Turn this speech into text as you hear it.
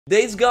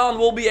Days Gone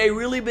will be a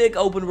really big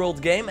open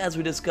world game as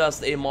we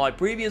discussed in my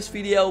previous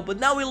video, but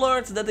now we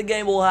learned that the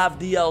game will have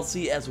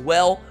DLC as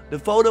well. The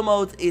photo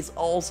mode is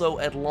also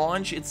at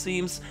launch it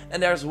seems,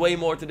 and there's way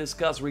more to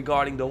discuss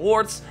regarding the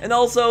Hordes. And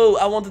also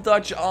I want to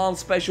touch on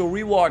special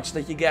rewards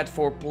that you get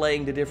for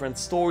playing the different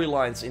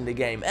storylines in the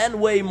game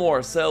and way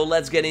more, so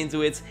let's get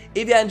into it.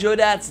 If you enjoyed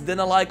that, then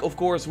a like of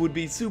course would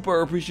be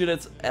super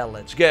appreciated, and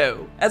let's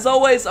go. As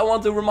always, I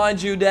want to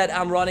remind you that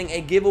I'm running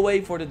a giveaway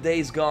for the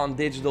Days Gone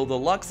Digital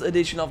Deluxe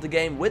Edition of the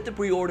game with the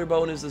pre-order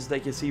bonuses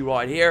that you see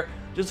right here.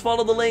 Just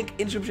follow the link in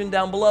the description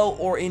down below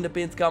or in the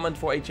pinned comment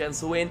for a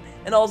chance to win,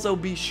 and also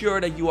be sure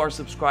that you are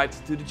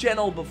subscribed to the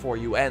channel before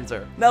you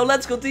enter. Now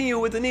let's continue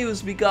with the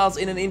news, because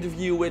in an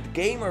interview with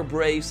Gamer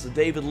Braves,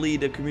 David Lee,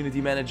 the community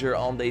manager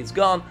on Days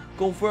Gone,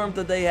 confirmed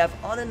that they have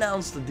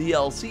unannounced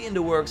DLC in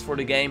the works for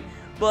the game,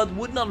 but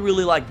would not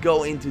really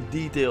go into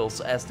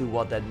details as to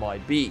what that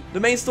might be. The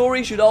main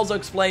story should also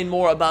explain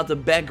more about the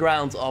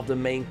background of the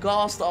main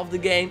cast of the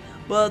game,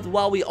 but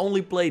while we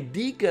only play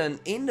Deacon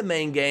in the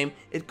main game,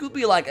 it could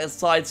be like a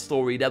side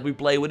story that we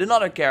play with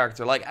another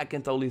character. I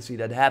can totally see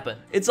that happen.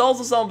 It's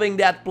also something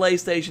that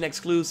PlayStation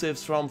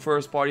exclusives from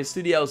first party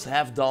studios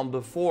have done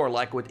before,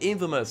 like with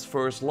Infamous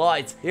First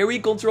Light. Here we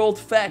controlled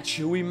Fetch,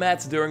 who we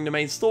met during the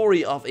main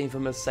story of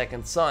Infamous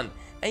Second Son.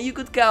 And you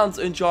could count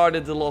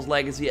Uncharted The Lost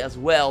Legacy as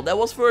well. That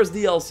was first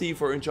DLC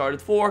for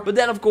Uncharted 4, but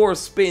then of course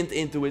spinned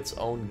into its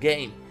own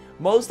game.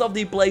 Most of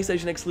the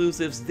PlayStation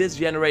exclusives this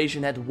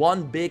generation had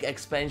one big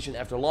expansion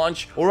after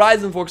launch.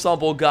 Horizon, for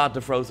example, got the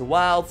Frozen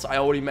Wilds. I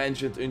already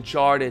mentioned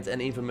Uncharted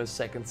and Infamous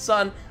Second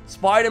Son.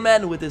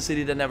 Spider-Man with The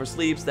City That Never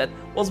Sleeps, that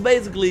was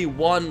basically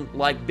one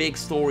big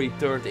story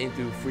turned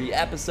into 3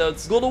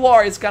 episodes. God of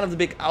War is kind of the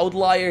big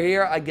outlier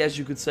here. I guess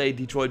you could say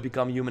Detroit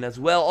Become Human as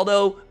well,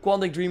 although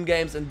Quantic Dream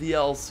Games and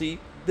DLC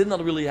did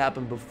not really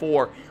happen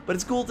before. But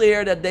it's cool to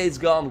hear that Days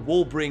Gone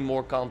will bring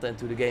more content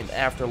to the game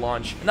after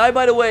launch. And I,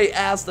 by the way,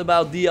 asked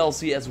about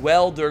DLC as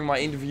well during my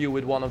interview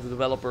with one of the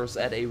developers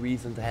at a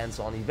recent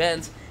hands-on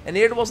event. And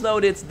here it was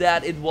noted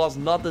that it was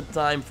not the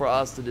time for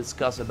us to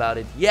discuss about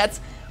it yet,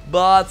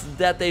 but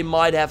that they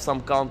might have some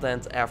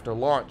content after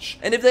launch.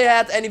 And if they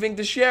had anything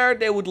to share,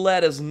 they would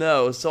let us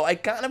know. So I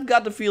kind of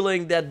got the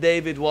feeling that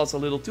David was a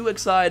little too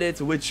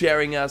excited with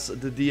sharing us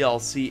the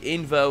DLC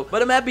info.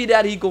 But I'm happy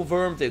that he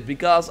confirmed it,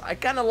 because I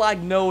kind of like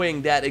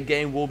knowing that a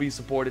game will be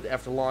supported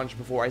after launch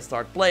before I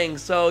start playing.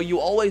 So you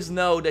always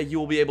know that you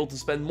will be able to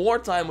spend more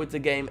time with the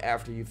game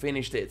after you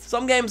finished it.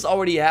 Some games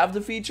already have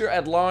the feature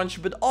at launch,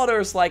 but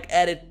others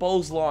add it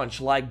post-launch,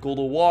 like God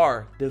of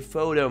War, the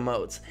photo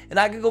mode. And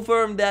I can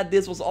confirm that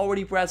this was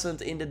already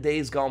present in the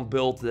Days Gone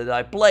build that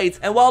I played,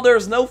 and while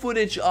there's no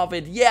footage of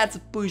it yet,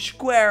 Push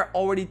Square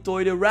already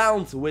toyed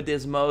around with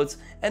this mode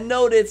and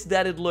noted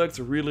that it looked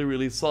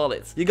really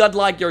solid. You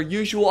got your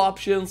usual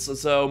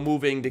options, so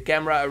moving the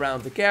camera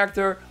around the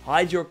character,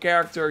 hide your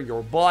character,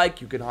 your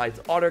bike, you can hide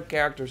other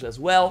characters as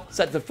well,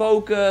 set the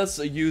focus,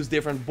 use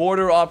different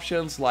border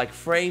options like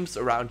frames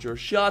around your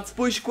shot.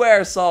 Push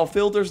Square saw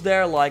filters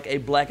there like a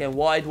black and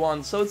white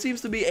one, so it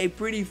seems to be a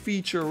pretty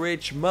feature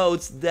rich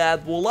mode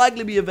that will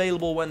likely be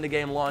available when the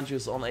game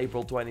launches on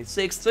April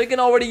 26th. So you can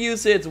already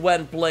use it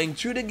when playing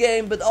through the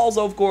game, but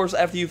also of course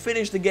after you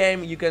finish the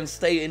game you can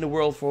stay in the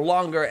world for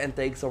longer and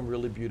take some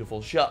really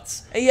beautiful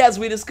shots. And yes,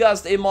 we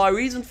discussed in my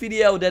recent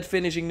video that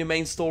finishing the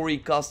main story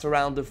cost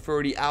around the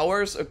 30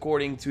 hours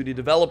according to the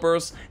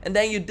developers, and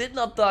then you did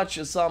not touch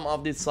some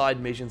of the side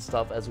mission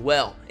stuff as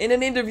well. In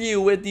an interview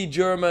with the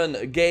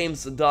German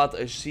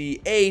Games.ch,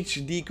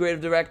 the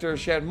creative director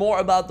shared more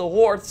about the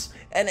Hordes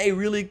and a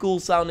really cool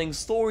sounding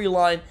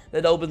storyline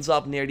that opens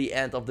up near the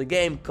end of the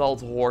game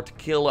called Horde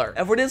Killer.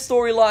 And for this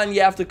storyline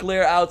you have to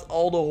clear out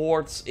all the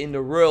hordes in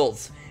the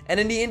world. And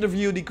in the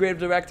interview, the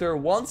creative director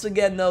once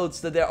again notes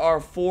that there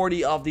are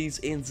 40 of these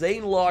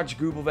insane large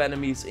group of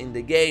enemies in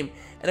the game.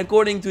 And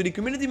according to the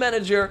community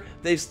manager,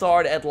 they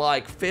start at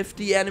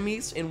 50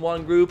 enemies in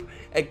one group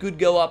and could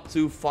go up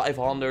to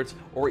 500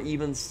 or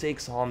even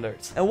 600.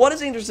 And what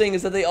is interesting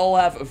is that they all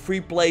have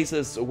 3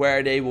 places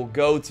where they will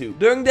go to.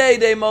 During the day,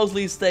 they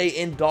mostly stay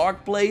in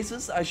dark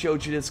places. I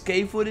showed you this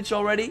cave footage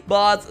already.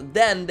 But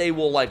then they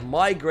will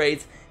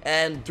migrate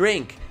and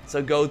drink.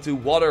 So go to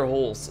water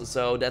holes,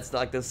 so that's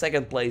the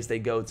second place they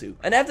go to.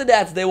 And after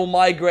that they will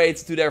migrate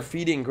to their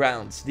feeding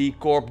grounds, the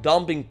corpse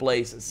dumping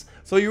places.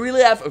 So you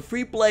really have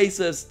 3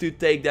 places to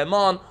take them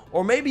on,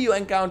 or maybe you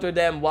encounter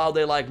them while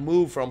they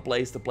move from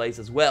place to place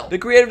as well. The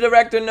creative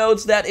director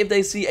notes that if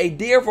they see a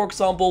deer, for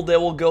example, they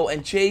will go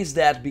and chase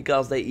that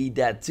because they eat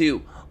that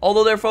too.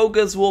 Although their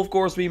focus will of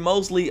course be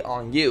mostly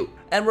on you.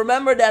 And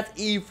remember that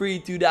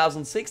E3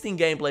 2016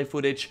 gameplay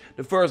footage,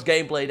 the first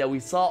gameplay that we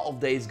saw of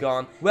Days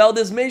Gone? Well,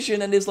 this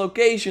mission and this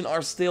location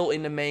are still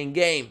in the main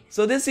game.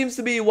 So this seems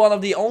to be one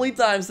of the only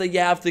times that you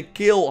have to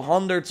kill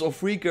hundreds of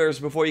freakers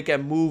before you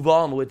can move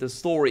on with the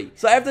story. free.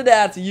 So after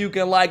that, you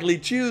can likely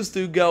choose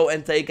to go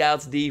and take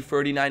out the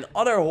 39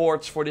 other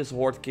hordes for this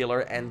Horde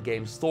killer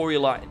endgame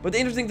storyline. But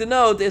interesting to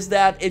note is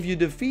that if you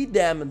defeat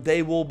them,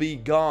 they will be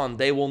gone.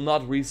 They will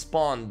not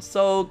respawn.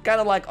 So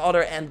kind of like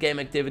other endgame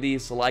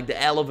activities like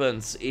the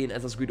elephants in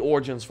Assassin's Creed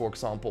Origins, for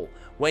example.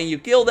 When you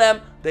kill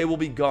them, they will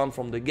be gone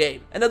from the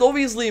game. And that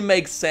obviously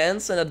makes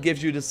sense, and that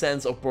gives you the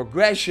sense of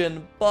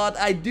progression, but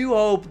I do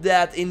hope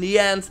that in the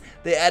end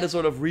they add a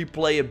sort of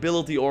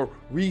replayability or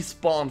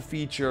respawn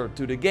feature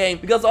to the game,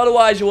 because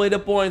otherwise you'll hit a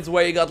point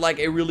where you got like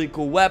a really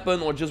cool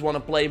weapon or just want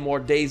to play more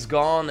Days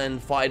Gone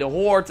and fight a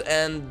horde,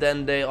 and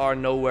then they are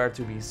nowhere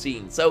to be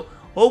seen. So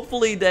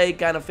hopefully they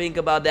kind of think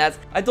about that.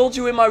 I told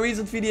you in my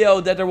recent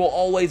video that there will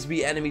always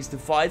be enemies to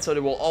fight, so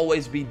there will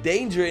always be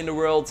danger in the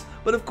world,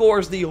 but of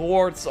course the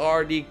hordes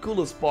are the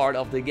coolest part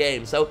of the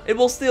game, so it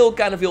will still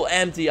kind of feel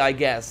empty, I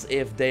guess,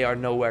 if they are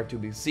nowhere to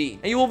be seen.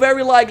 And you will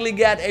very likely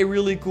get a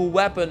really cool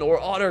weapon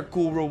or other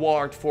cool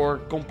reward for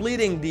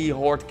completing the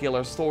Horde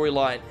Killer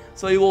storyline.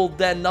 So you will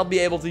then not be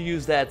able to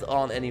use that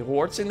on any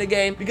hordes in the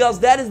game, because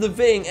that is the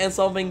thing, and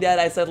something that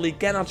I sadly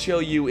cannot show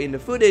you in the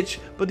footage,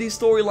 but these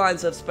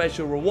storylines have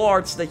special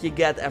rewards that you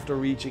get after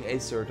reaching a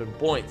certain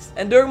point.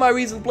 And during my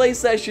recent play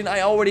session,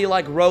 I already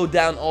wrote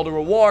down all the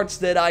rewards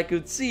that I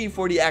could see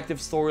for the active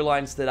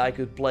storylines that I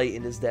could play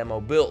in this demo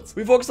build.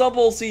 We for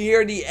example see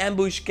here the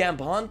Ambush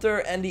Camp Hunter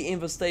and the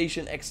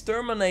Infestation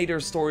Exterminator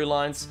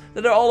storylines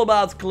that are all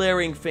about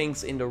clearing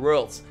things in the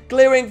world.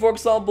 Clearing, for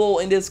example,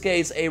 in this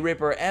case a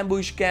Ripper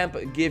Ambush Camp,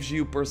 gives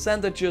you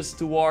percentages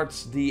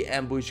towards the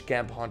Ambush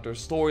Camp Hunter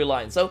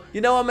storyline. So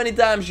you know how many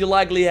times you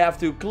likely have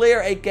to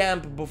clear a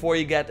camp before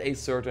you get a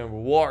certain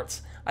reward.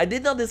 I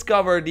did not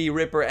discover the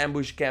Ripper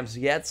Ambush Camps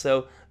yet,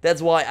 so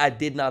that's why I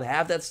did not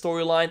have that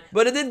storyline.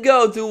 But I did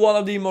go to one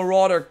of the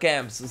Marauder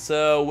camps,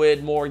 so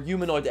with more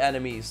humanoid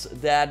enemies.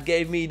 That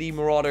gave me the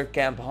Marauder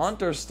Camp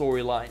Hunter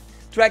storyline.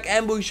 Track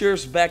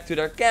ambushers back to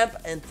their camp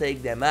and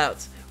take them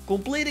out.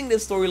 Completing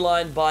this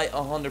storyline by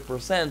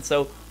 100%,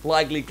 so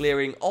likely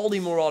clearing all the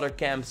Marauder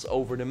camps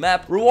over the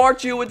map.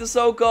 Reward you with the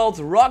so-called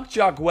Rock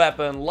Chuck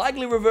weapon,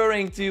 likely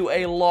referring to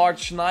a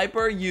large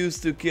sniper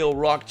used to kill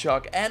Rock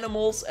Chuck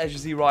animals, as you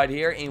see right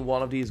here in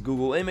one of these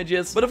Google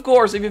images. But of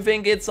course, if you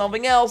think it's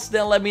something else,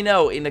 then let me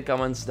know in the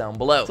comments down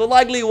below. So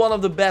likely one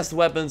of the best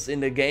weapons in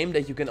the game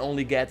that you can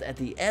only get at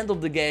the end of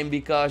the game,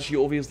 because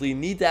you obviously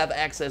need to have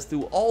access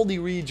to all the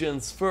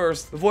regions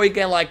first before you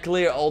can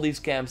clear all these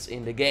camps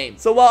in the game.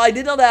 So while I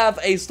did not have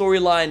a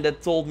storyline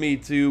that told me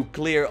to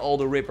clear all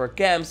the Ripper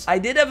camps, I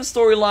did have a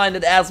storyline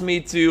that asked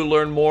me to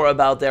learn more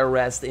about their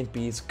Rest in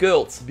Peace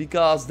cult,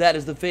 because that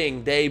is the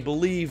thing, they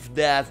believe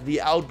that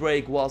the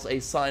outbreak was a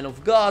sign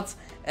of God,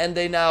 and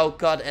they now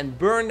cut and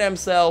burn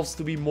themselves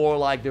to be more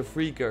like the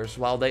Freakers,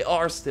 while they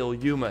are still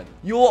human.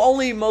 You will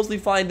only mostly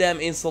find them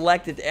in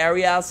selected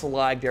areas,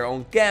 like their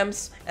own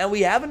camps, and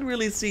we haven't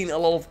really seen a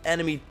lot of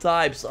enemy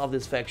types of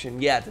this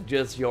faction yet,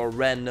 just your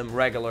random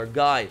regular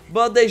guy.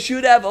 But they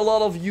should have a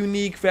lot of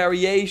unique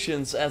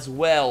variations as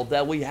well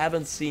that we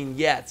haven't seen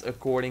yet,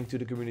 according to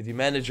the community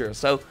manager,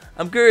 so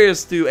I'm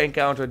curious to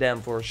encounter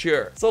them for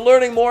sure. So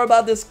learning more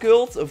about this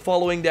cult,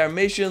 following their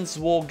missions,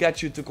 will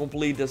get you to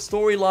complete the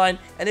storyline,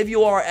 and if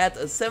you are at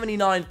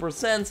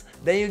 79%,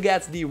 then you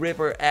get the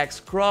Ripper Axe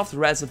craft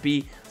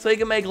recipe, so you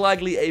can make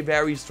likely a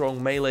very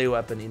strong melee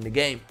weapon in the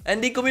game.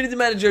 And the community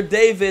manager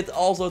David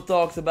also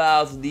talked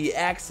about the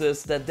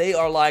axes, that they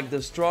are like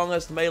the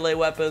strongest melee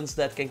weapons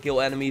that can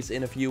kill enemies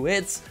in a few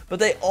hits, but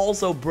they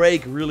also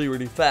break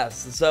really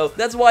fast. So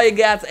that's why you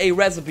get a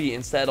recipe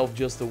instead of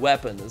just a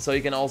weapon, so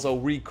you can also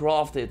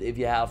recraft it if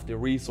you have the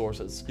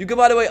resources. You can,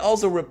 by the way,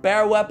 also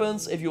repair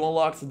weapons if you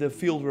unlocked the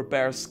field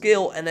repair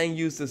skill, and then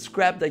use the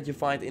scrap that you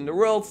find in the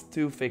world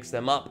to fix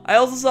them up. I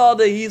also saw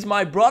the He's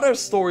My Brother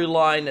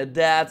storyline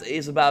that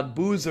is about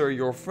Boozer,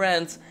 your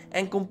friend,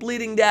 and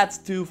completing that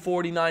to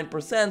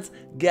 49%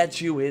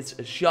 gets you his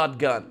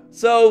shotgun.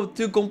 So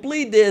to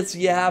complete this,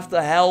 you have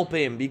to help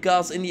him,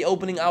 because in the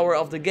opening hour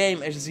of the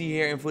game, as you see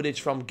here in footage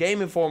from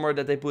Game Informer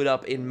that they put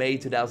up in May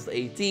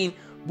 2018,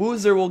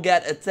 Boozer will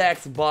get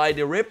attacked by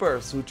the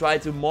Rippers, who try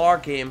to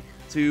mark him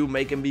to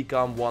make him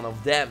become one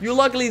of them. You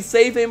luckily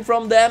save him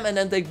from them and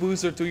then take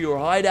Boozer to your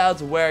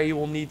hideout, where he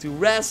will need to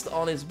rest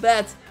on his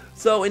bed.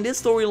 So in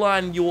this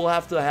storyline, you will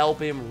have to help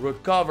him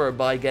recover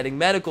by getting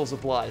medical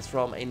supplies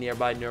from a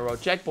nearby neuro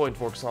checkpoint,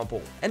 for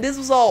example. And this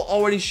was all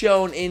already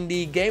shown in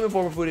the Game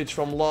Informer footage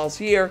from last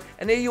year,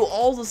 and here you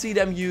also see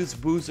them use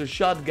Boozer's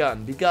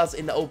shotgun, because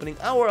in the opening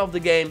hour of the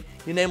game,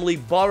 you namely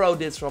borrow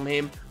this from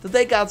him to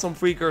take out some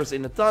Freakers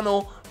in the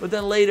tunnel, but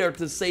then later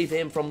to save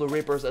him from the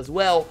Rippers as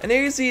well. And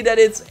here you see that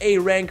it's a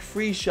rank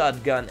 3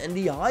 shotgun, and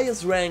the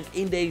highest rank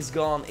in Days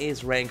Gone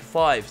is rank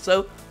 5.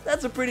 So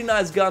that's a pretty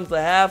nice gun to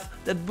have,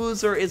 that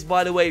Boozer is,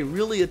 by the way,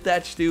 really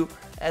attached to,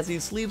 as he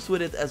sleeps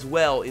with it as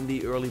well in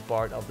the early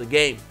part of the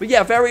game. But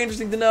yeah, very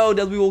interesting to know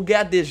that we will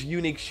get this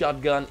unique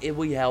shotgun if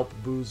we help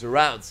Boozer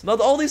out. Not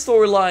all these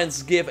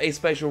storylines give a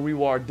special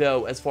reward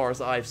though, as far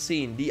as I've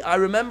seen. The I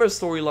Remember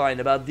storyline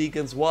about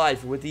Deacon's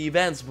wife with the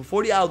events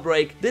before the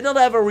outbreak did not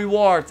have a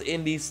reward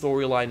in the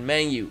storyline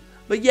menu.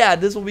 But yeah,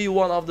 this will be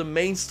one of the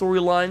main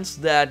storylines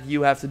that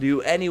you have to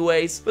do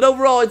anyways. But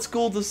overall, it's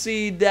cool to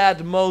see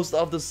that most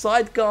of the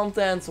side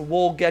content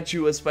will get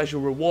you a special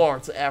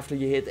reward after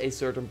you hit a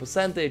certain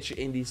percentage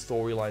in the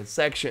storyline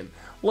section.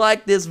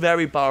 Like this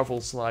very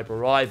powerful sniper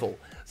rifle.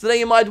 So then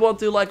you might want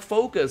to like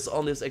focus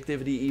on this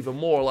activity even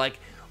more, like,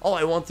 oh,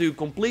 I want to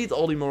complete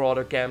all the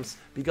Marauder camps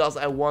because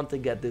I want to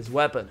get this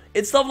weapon.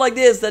 It's stuff like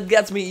this that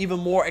gets me even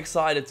more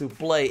excited to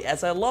play,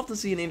 as I love to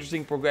see an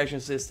interesting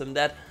progression system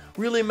that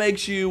really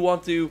makes you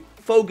want to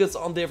focus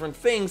on different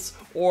things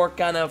or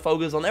kind of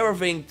focus on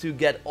everything to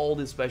get all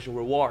these special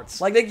rewards.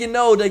 Like that you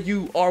know that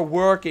you are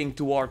working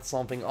towards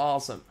something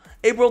awesome.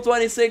 April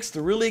 26th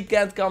really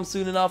can't come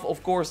soon enough.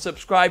 Of course,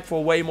 subscribe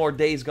for way more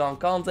Days Gone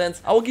content.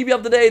 I will keep you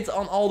up to date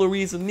on all the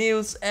recent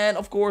news. And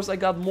of course, I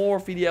got more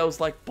videos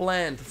like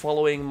planned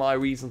following my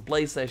recent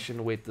play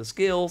session with the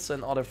skills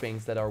and other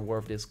things that are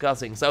worth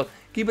discussing. So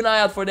keep an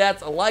eye out for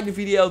that. Like the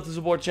video to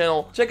support the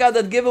channel. Check out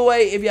that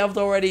giveaway if you haven't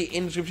already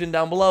in the description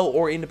down below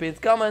or in the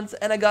pinned comment.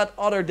 And I got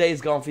other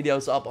Days Gone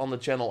videos up on the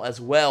channel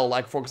as well.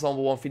 Like for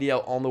example, one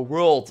video on the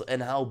world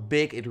and how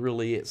big it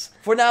really is.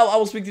 For now, I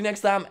will speak to you next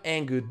time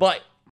and goodbye.